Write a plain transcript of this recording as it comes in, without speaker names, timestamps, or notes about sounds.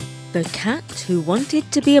The Cat Who Wanted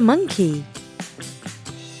to Be a Monkey.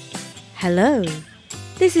 Hello,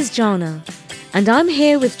 this is Jana, and I'm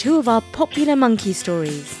here with two of our popular monkey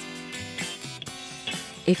stories.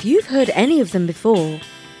 If you've heard any of them before,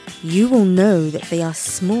 you will know that they are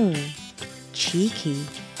small, cheeky,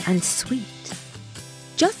 and sweet,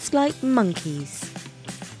 just like monkeys.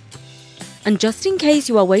 And just in case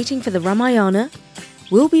you are waiting for the Ramayana,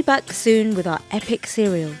 we'll be back soon with our epic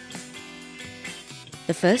serial.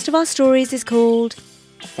 The first of our stories is called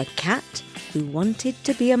The Cat Who Wanted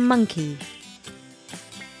to Be a Monkey.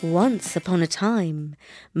 Once upon a time,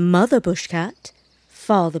 Mother Bush Cat,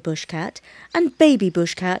 Father Bush Cat, and Baby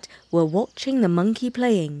Bush Cat were watching the monkey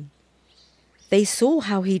playing. They saw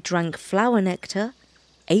how he drank flower nectar,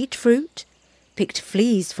 ate fruit, picked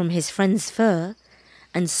fleas from his friend's fur,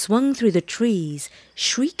 and swung through the trees,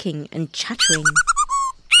 shrieking and chattering.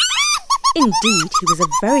 Indeed, he was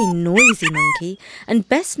a very noisy monkey and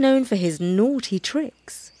best known for his naughty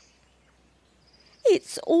tricks.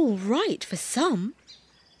 "It's all right for some,"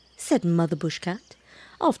 said Mother Bush Cat,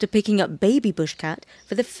 after picking up Baby Bush Cat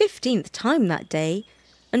for the 15th time that day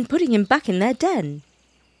and putting him back in their den.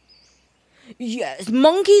 "Yes,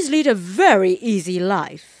 monkeys lead a very easy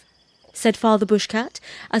life," said Father Bush Cat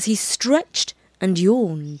as he stretched and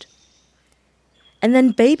yawned. And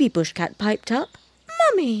then Baby Bush Cat piped up,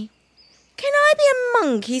 "Mummy, can I be a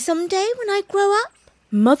monkey someday when I grow up?"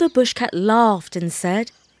 Mother Bush Cat laughed and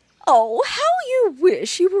said, "Oh, how you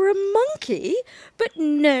wish you were a monkey! But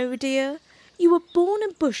no, dear, you were born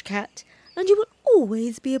a bush cat, and you will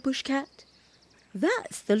always be a bush cat.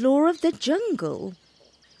 That's the law of the jungle."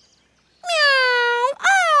 "Meow!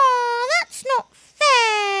 Oh, that's not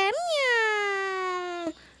fair!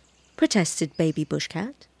 Meow!" protested Baby Bush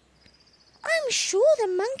Cat. "I'm sure the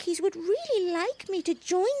monkeys would really like me to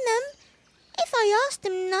join them if I asked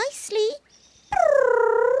them nicely."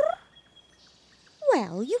 Brrr.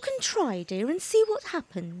 "Well, you can try, dear, and see what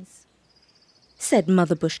happens," said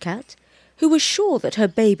Mother Bush Cat, who was sure that her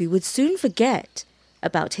baby would soon forget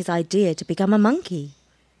about his idea to become a monkey.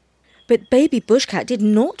 But Baby Bush Cat did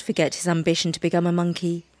not forget his ambition to become a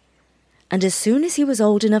monkey, and as soon as he was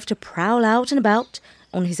old enough to prowl out and about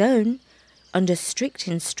on his own, under strict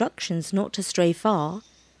instructions not to stray far,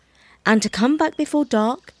 and to come back before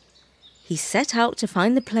dark, he set out to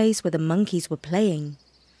find the place where the monkeys were playing.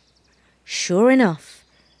 Sure enough,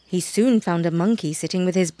 he soon found a monkey sitting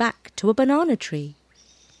with his back to a banana tree.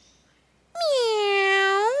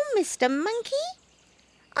 "Meow, Mr. Monkey.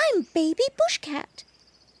 I'm Baby Bush Cat.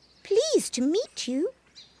 Pleased to meet you."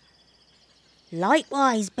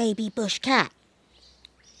 "Likewise, Baby Bush Cat,"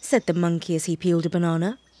 said the monkey as he peeled a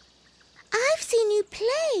banana. "I've seen you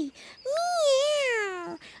play.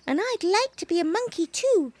 Meow. And I'd like to be a monkey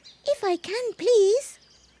too, if I can, please,"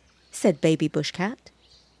 said Baby Bush Cat.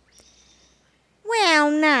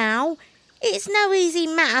 "Well, now, it's no easy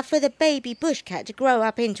matter for the Baby Bush Cat to grow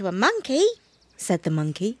up into a monkey," said the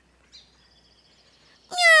monkey.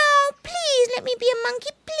 "Meow, please let me be a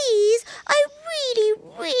monkey, please. I really,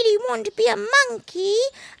 really want to be a monkey,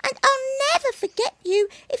 and I'll never forget you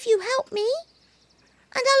if you help me.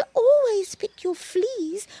 And I'll always pick your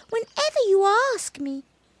fleas whenever you ask me.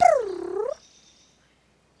 Brrr."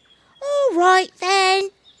 "All right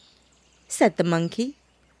then," said the monkey.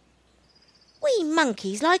 "We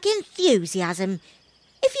monkeys like enthusiasm.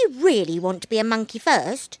 If you really want to be a monkey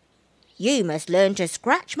first, you must learn to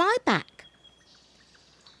scratch my back.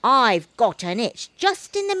 I've got an itch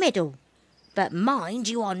just in the middle, but mind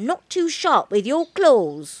you are not too sharp with your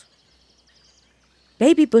claws."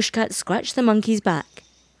 Baby Bush Cat scratched the monkey's back,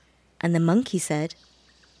 and the monkey said,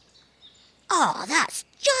 "Ah, that's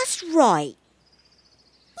just right.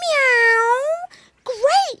 Meow!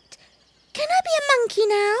 Great! Can I be a monkey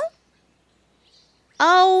now?"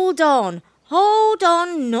 Hold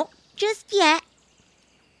on, not just yet.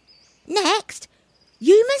 Next,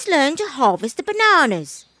 you must learn to harvest the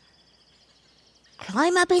bananas.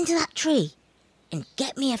 Climb up into that tree and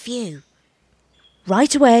get me a few."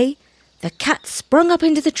 Right away, the cat sprung up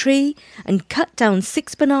into the tree and cut down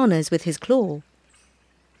 6 bananas with his claw.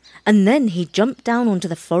 And then he jumped down onto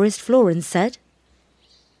the forest floor and said,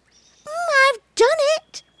 "I've done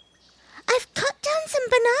it. I've cut down some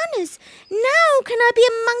bananas. Now can I be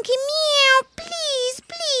a monkey? Meow, please,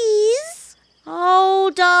 please."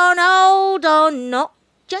 Hold on, not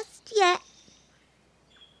just yet.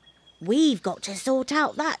 We've got to sort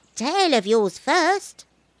out that tail of yours first.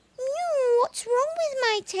 What's wrong with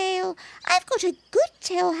my tail? I've got a good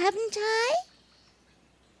tail, haven't I?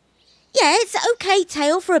 Yeah, it's an okay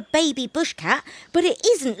tail for a baby bush cat, but it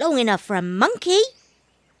isn't long enough for a monkey.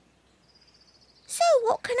 So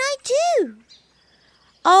what can I do?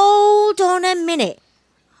 Oh, Hold on a minute.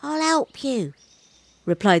 I'll help you,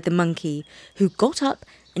 replied the monkey, who got up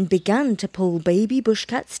and began to pull Baby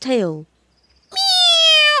Bushcat's tail.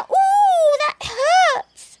 Meow! Ooh, that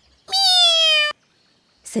hurts! Meow!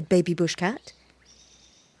 Said Baby Bushcat.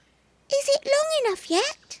 Is it long enough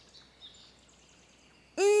yet?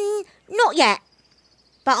 Not yet.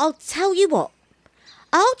 But I'll tell you what.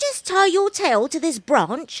 I'll just tie your tail to this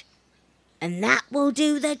branch, and that will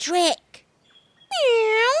do the trick.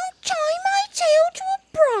 Meow! Tie my tail to a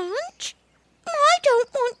branch? I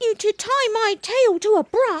don't want you to tie my tail to a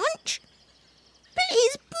branch.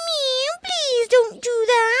 Please, meow, please don't do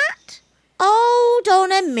that. Hold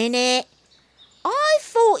on a minute. I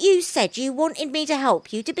thought you said you wanted me to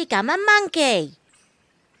help you to become a monkey.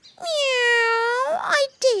 Meow, I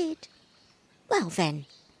did. Well then,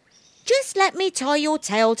 just let me tie your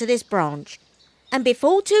tail to this branch, and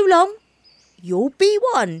before too long, you'll be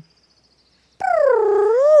one.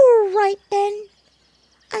 All right then.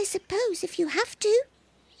 I suppose if you have to.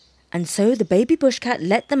 And so the Baby Bushcat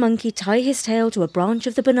let the monkey tie his tail to a branch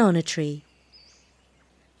of the banana tree.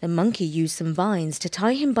 The monkey used some vines to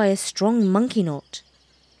tie him by a strong monkey knot,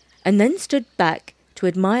 and then stood back to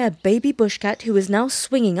admire Baby Bushcat, who was now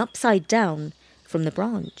swinging upside down from the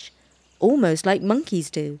branch, almost like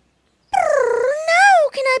monkeys do. Now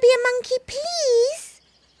can I be a monkey, please?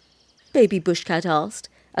 Baby Bushcat asked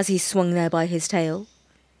as he swung there by his tail.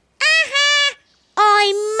 Aha!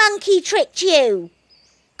 I monkey tricked you!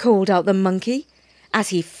 Called out the monkey as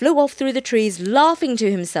he flew off through the trees, laughing to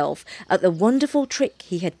himself at the wonderful trick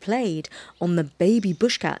he had played on the Baby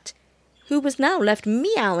Bushcat, who was now left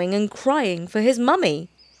meowing and crying for his mummy.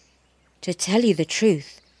 To tell you the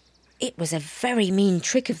truth, it was a very mean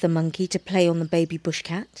trick of the monkey to play on the Baby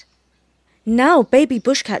Bushcat. Now Baby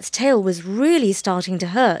Bushcat's tail was really starting to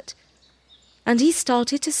hurt, and he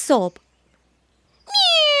started to sob.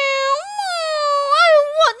 Meow! I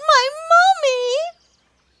want my mummy!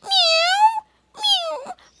 Meow! Meow!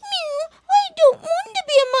 Meow! I don't want to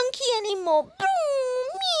be a monkey anymore. Meow!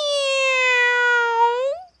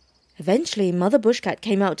 Eventually Mother Bushcat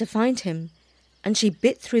came out to find him, and she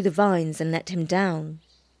bit through the vines and let him down.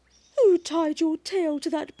 "Who tied your tail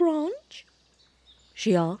to that branch?"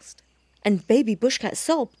 she asked, and Baby Bushcat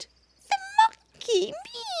sobbed. The monkey!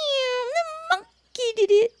 Meow! The monkey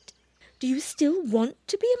did it! Do you still want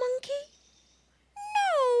to be a monkey?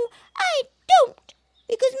 No, I don't,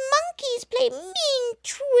 because monkeys play mean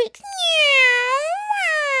tricks.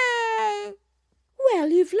 Meow! Well,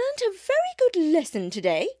 you've learnt a very good lesson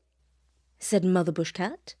today, said Mother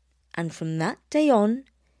Bushcat, and from that day on,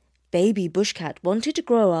 Baby Bushcat wanted to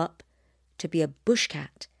grow up to be a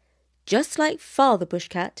bushcat, just like Father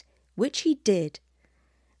Bushcat, which he did.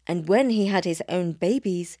 And when he had his own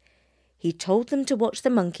babies, he told them to watch the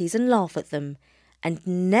monkeys and laugh at them, and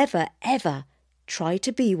never, ever try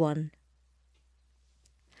to be one.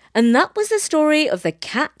 And that was the story of the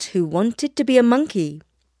cat who wanted to be a monkey.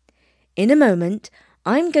 In a moment,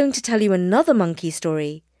 I'm going to tell you another monkey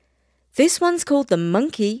story. This one's called The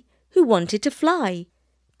Monkey Who Wanted to Fly.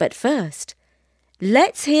 But first,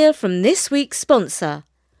 let's hear from this week's sponsor,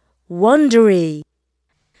 Wondery.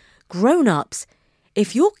 Grown-ups,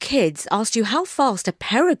 if your kids asked you how fast a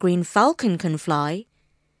peregrine falcon can fly,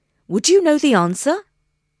 would you know the answer?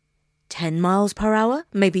 10 miles per hour?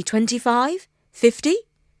 Maybe 25? 50?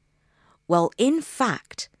 Well, in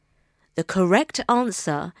fact, the correct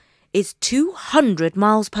answer is 200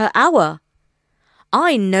 miles per hour.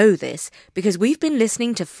 I know this because we've been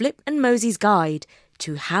listening to Flip and Mosey's guide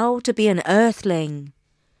to how to be an earthling.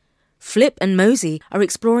 Flip and Mosey are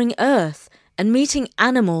exploring Earth and meeting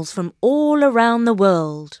animals from all around the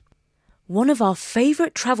world. One of our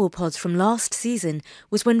favourite travel pods from last season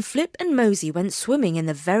was when Flip and Mosey went swimming in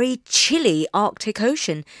the very chilly Arctic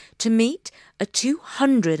Ocean to meet a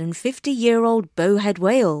 250-year-old bowhead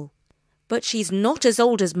whale. But she's not as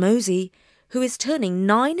old as Mosey, who is turning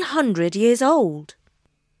 900 years old.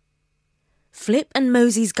 Flip and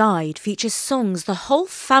Mosey's guide features songs the whole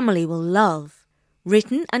family will love,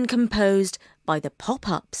 written and composed by the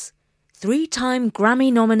Pop-Ups, 3-time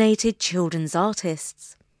Grammy-nominated children's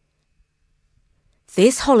artists.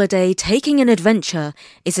 This holiday, taking an adventure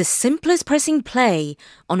is as simple as pressing play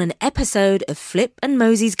on an episode of Flip and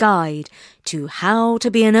Mosey's Guide to How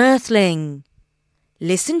to Be an Earthling.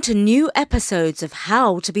 Listen to new episodes of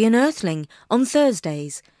How to Be an Earthling on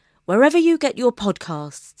Thursdays, wherever you get your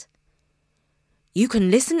podcasts. You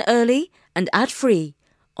can listen early and ad-free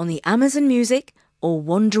on the Amazon Music or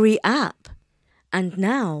Wondery app. And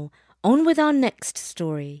now, on with our next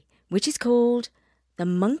story, which is called The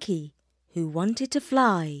Monkey Who Wanted to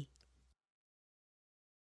Fly.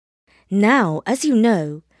 Now, as you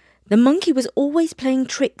know, The monkey was always playing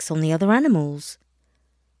tricks on the other animals.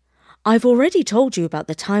 I've already told you about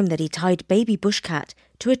the time that he tied baby bushcat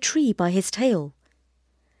to a tree by his tail.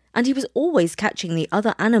 And he was always catching the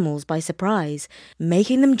other animals by surprise,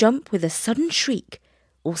 making them jump with a sudden shriek,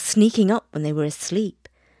 or sneaking up when they were asleep,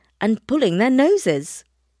 and pulling their noses.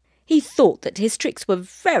 He thought that his tricks were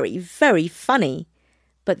very, very funny,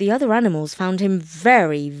 but the other animals found him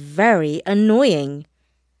very, very annoying.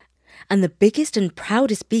 And the biggest and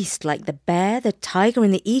proudest beasts like the bear, the tiger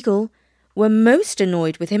and the eagle were most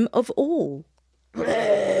annoyed with him of all.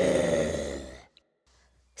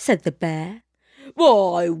 Said the bear.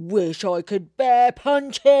 I wish I could bear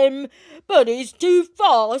punch him, but he's too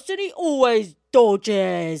fast and he always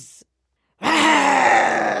dodges.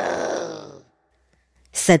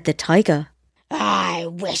 Said the tiger. I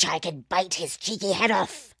wish I could bite his cheeky head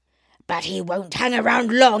off, but he won't hang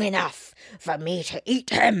around long enough for me to eat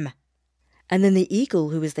him. And then the eagle,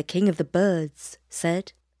 who was the king of the birds,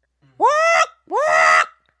 said, Walk, walk!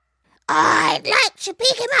 I'd like to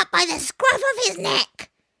pick him up by the scruff of his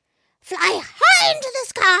neck, fly high into the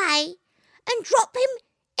sky, and drop him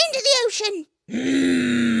into the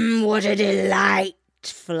ocean. What a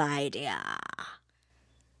delightful idea,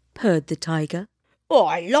 purred the tiger.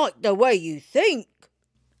 I like the way you think,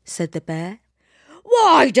 said the bear.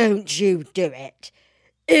 Why don't you do it?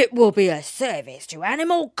 It will be a service to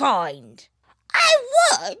animal kind. I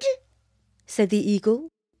would, said the eagle.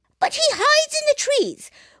 But he hides in the trees,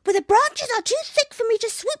 where the branches are too thick for me to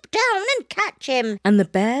swoop down and catch him. And the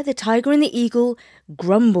bear, the tiger and the eagle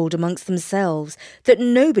grumbled amongst themselves that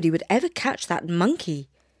nobody would ever catch that monkey,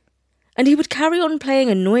 and he would carry on playing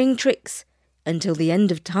annoying tricks until the end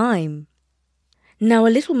of time. Now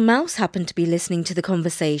a little mouse happened to be listening to the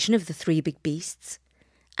conversation of the three big beasts,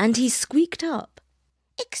 and he squeaked up.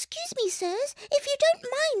 Excuse me, sirs, if you don't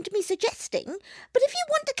mind me suggesting, but if you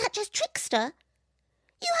want to catch a trickster,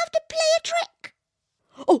 you have to play a trick.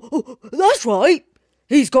 Oh, that's right.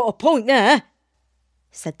 He's got a point there,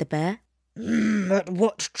 said the bear. But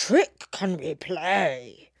what trick can we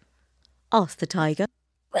play? Asked the tiger.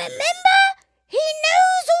 Remember, he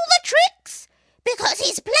knows all the tricks, because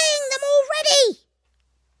he's playing them already,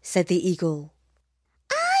 said the eagle.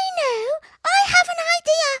 I know, I have an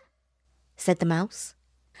idea, said the mouse.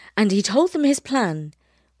 And he told them his plan,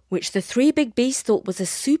 which the three big beasts thought was a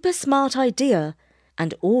super smart idea,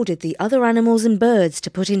 and ordered the other animals and birds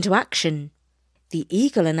to put into action. The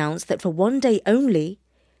eagle announced that for one day only,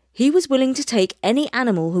 he was willing to take any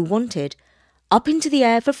animal who wanted up into the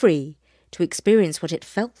air for free to experience what it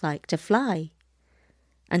felt like to fly.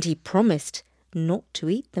 And he promised not to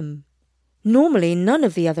eat them. Normally, none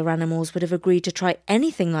of the other animals would have agreed to try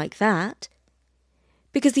anything like that,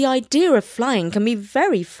 because the idea of flying can be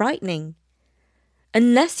very frightening.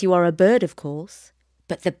 Unless you are a bird, of course.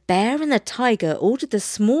 But the bear and the tiger ordered the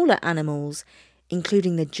smaller animals,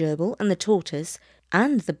 including the gerbil and the tortoise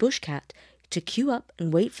and the bushcat, to queue up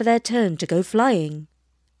and wait for their turn to go flying.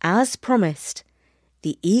 As promised,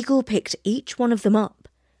 the eagle picked each one of them up,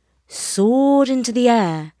 soared into the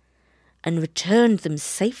air, and returned them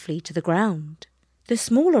safely to the ground. The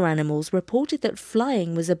smaller animals reported that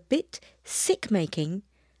flying was a bit sick-making,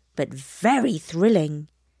 but very thrilling.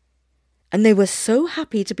 And they were so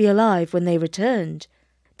happy to be alive when they returned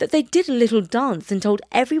that they did a little dance and told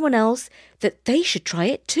everyone else that they should try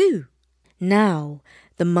it too. Now,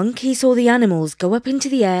 the monkey saw the animals go up into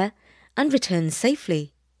the air and return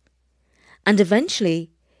safely. And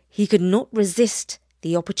eventually, he could not resist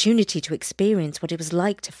the opportunity to experience what it was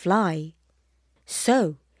like to fly.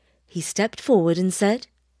 So, he stepped forward and said,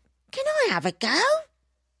 Can I have a go?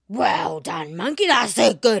 Well done, monkey, that's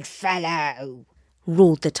a good fellow,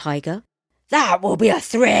 roared the tiger. That will be a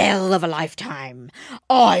thrill of a lifetime.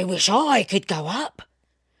 I wish I could go up,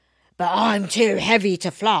 but I'm too heavy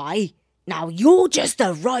to fly. Now you're just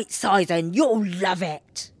the right size and you'll love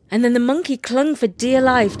it. And then the monkey clung for dear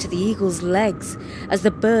life to the eagle's legs as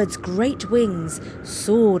the bird's great wings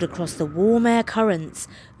soared across the warm air currents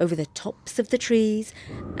over the tops of the trees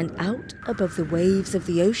and out above the waves of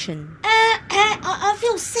the ocean. I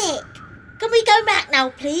feel sick. Can we go back now,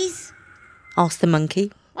 please? Asked the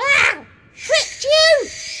monkey. Wow! Tricked you!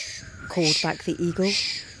 Called back the eagle,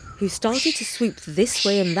 who started to swoop this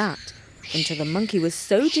way and that until the monkey was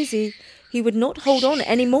so dizzy he would not hold on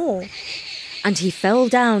any more. And he fell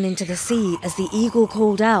down into the sea as the eagle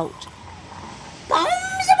called out, Bombs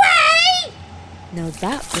away! Now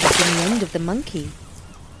that would have been the end of the monkey.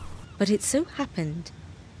 But it so happened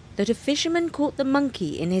that a fisherman caught the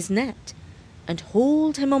monkey in his net and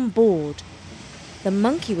hauled him on board. The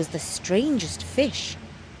monkey was the strangest fish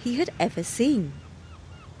he had ever seen.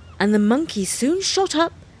 And the monkey soon shot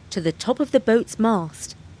up to the top of the boat's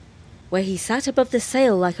mast, where he sat above the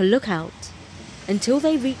sail like a lookout, until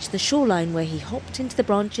they reached the shoreline, where he hopped into the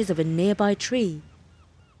branches of a nearby tree.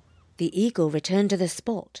 The eagle returned to the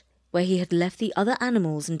spot where he had left the other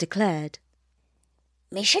animals and declared,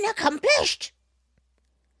 "Mission accomplished.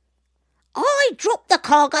 I dropped the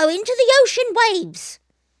cargo into the ocean waves.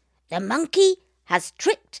 The monkey has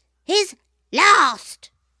tricked his last."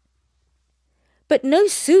 But no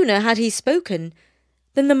sooner had he spoken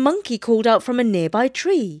than the monkey called out from a nearby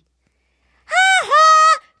tree, "Ha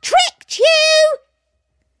ha! Tricked you!"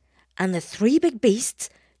 and the 3 big beasts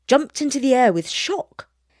jumped into the air with shock.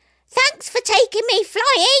 "Thanks for taking me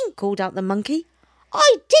flying," called out the monkey.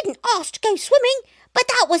 "I didn't ask to go swimming, but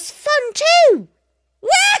that was fun too."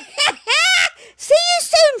 "See you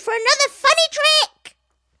soon for another funny trick."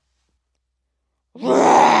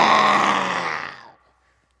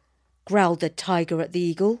 Growled the tiger at the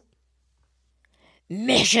eagle.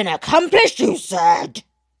 Mission accomplished, you said?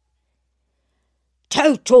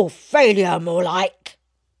 Total failure, more like.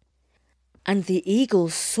 And the eagle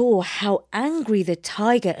saw how angry the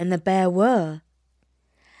tiger and the bear were,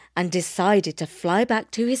 and decided to fly back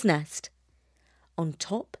to his nest on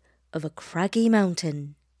top of a craggy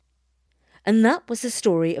mountain. And that was the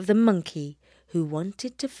story of the monkey who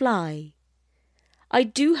wanted to fly. I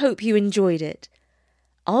do hope you enjoyed it.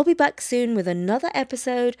 I'll be back soon with another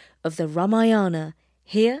episode of the Ramayana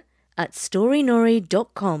here at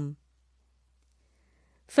storynori.com.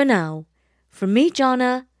 For now, from me,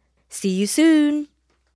 Jana, see you soon.